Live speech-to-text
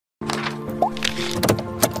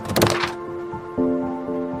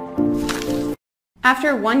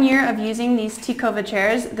After 1 year of using these Ticova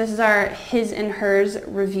chairs, this is our his and hers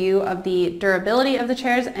review of the durability of the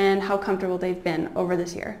chairs and how comfortable they've been over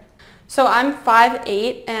this year. So I'm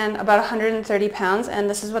 5'8" and about 130 pounds, and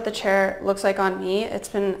this is what the chair looks like on me. It's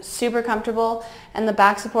been super comfortable, and the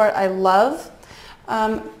back support I love.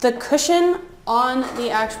 The cushion on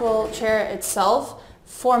the actual chair itself,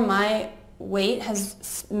 for my weight,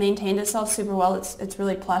 has maintained itself super well. It's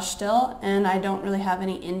really plush still, and I don't really have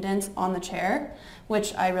any indents on the chair,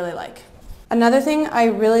 which I really like. Another thing I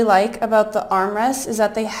really like about the armrests is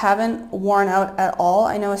that they haven't worn out at all.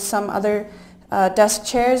 I know with some other desk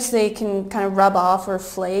chairs, they can kind of rub off or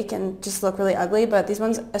flake and just look really ugly, but these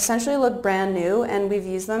ones essentially look brand new, and we've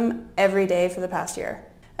used them every day for the past year.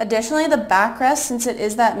 Additionally, the backrest, since it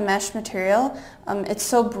is that mesh material, it's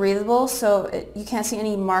so breathable, so you can't see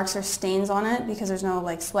any marks or stains on it because there's no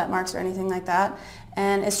like sweat marks or anything like that,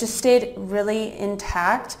 and it's just stayed really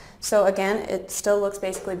intact. So again, it still looks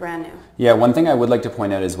basically brand new. Yeah, one thing I would like to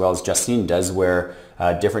point out as well is Justine does wear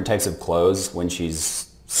different types of clothes when she's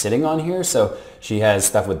sitting on here. So she has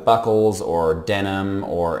stuff with buckles or denim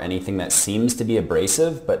or anything that seems to be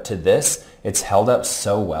abrasive, but to this, it's held up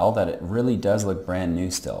so well that it really does look brand new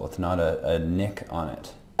still with not a nick on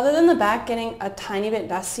it. Other than the back getting a tiny bit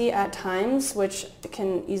dusty at times, which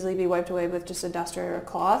can easily be wiped away with just a duster or a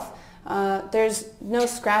cloth, there's no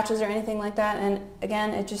scratches or anything like that, and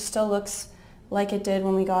again, it just still looks like it did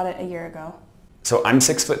when we got it a year ago. So I'm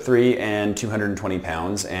 6'3" and 220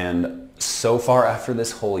 pounds, and so far after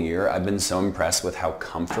this whole year, I've been so impressed with how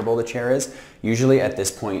comfortable the chair is. Usually at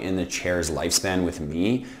this point in the chair's lifespan with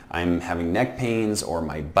me, I'm having neck pains or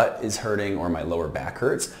my butt is hurting or my lower back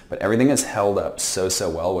hurts, but everything has held up so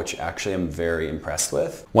well, which actually I'm very impressed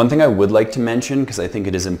with. One thing I would like to mention, because I think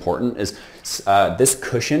it is important, is this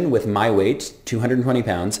cushion with my weight, 220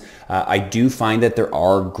 pounds, I do find that there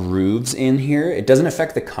are grooves in here. It doesn't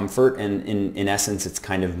affect the comfort, and in essence, it's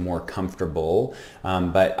kind of more comfortable,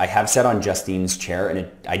 but I have sat on Justine's chair, and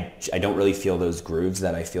I don't really feel those grooves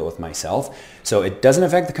that I feel with myself. So it doesn't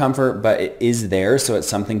affect the comfort, but it is there, so it's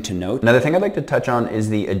something to note. Another thing I'd like to touch on is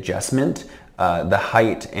the adjustment, the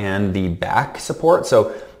height, and the back support. So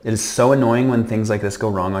it is so annoying when things like this go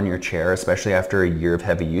wrong on your chair, especially after a year of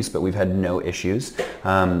heavy use, but we've had no issues.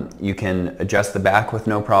 You can adjust the back with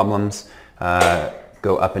no problems,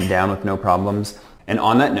 go up and down with no problems. And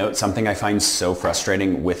on that note, something I find so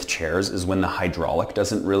frustrating with chairs is when the hydraulic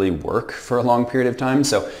doesn't really work for a long period of time.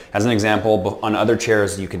 So as an example, on other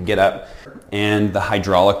chairs, you could get up and the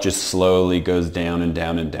hydraulic just slowly goes down and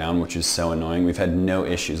down and down, which is so annoying. We've had no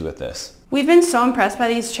issues with this. We've been so impressed by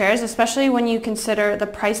these chairs, especially when you consider the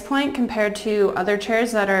price point compared to other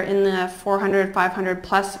chairs that are in the 400, 500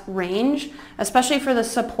 plus range, especially for the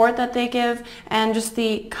support that they give and just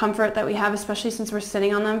the comfort that we have, especially since we're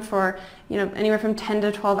sitting on them for, anywhere from 10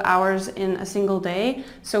 to 12 hours in a single day.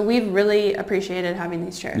 So we've really appreciated having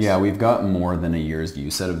these chairs. Yeah, we've got more than a year's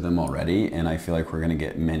use out of them already, and I feel like we're going to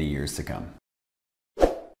get many years to come.